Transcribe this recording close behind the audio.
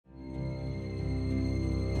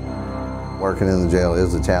Working in the jail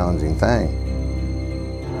is a challenging thing.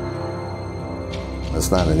 It's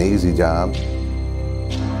not an easy job.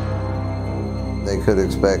 They could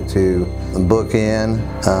expect to book in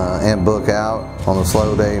and book out on a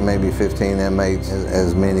slow day, maybe 15 inmates,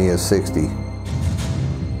 as many as 60.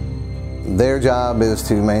 Their job is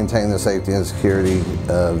to maintain the safety and security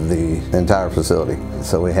of the entire facility.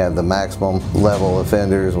 So we have the maximum level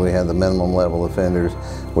offenders, we have the minimum level offenders.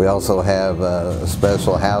 We also have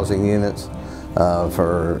special housing units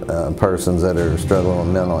for persons that are struggling with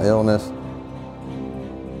mental illness.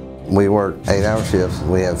 We work 8-hour shifts.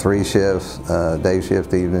 We have 3 shifts, day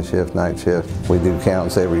shift, evening shift, night shift. We do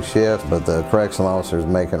counts every shift, but the correctional officers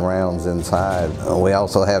making rounds inside. We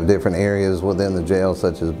also have different areas within the jail,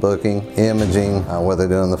 such as booking, imaging, where they're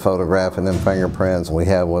doing the photographing and fingerprints. We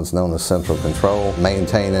have what's known as central control,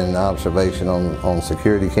 maintaining observation on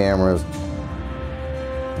security cameras.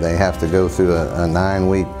 They have to go through a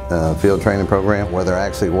 9-week field training program where they're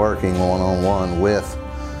actually working one-on-one with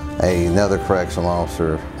another correctional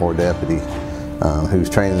officer or deputy who's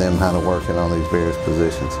training them how to work in on these various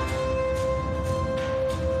positions.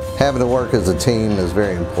 Having to work as a team is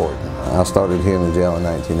very important. I started here in the jail in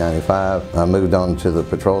 1995. I moved on to the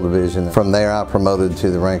patrol division. From there I promoted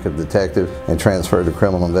to the rank of detective and transferred to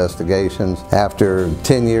criminal investigations. After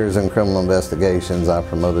 10 years in criminal investigations, I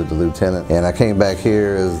promoted to lieutenant, and I came back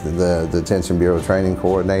here as the Detention Bureau Training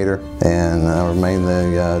Coordinator, and I remain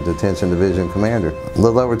the Detention Division Commander. A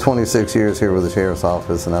little over 26 years here with the Sheriff's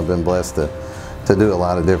Office, and I've been blessed to do a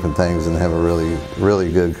lot of different things and have a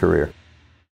really good career.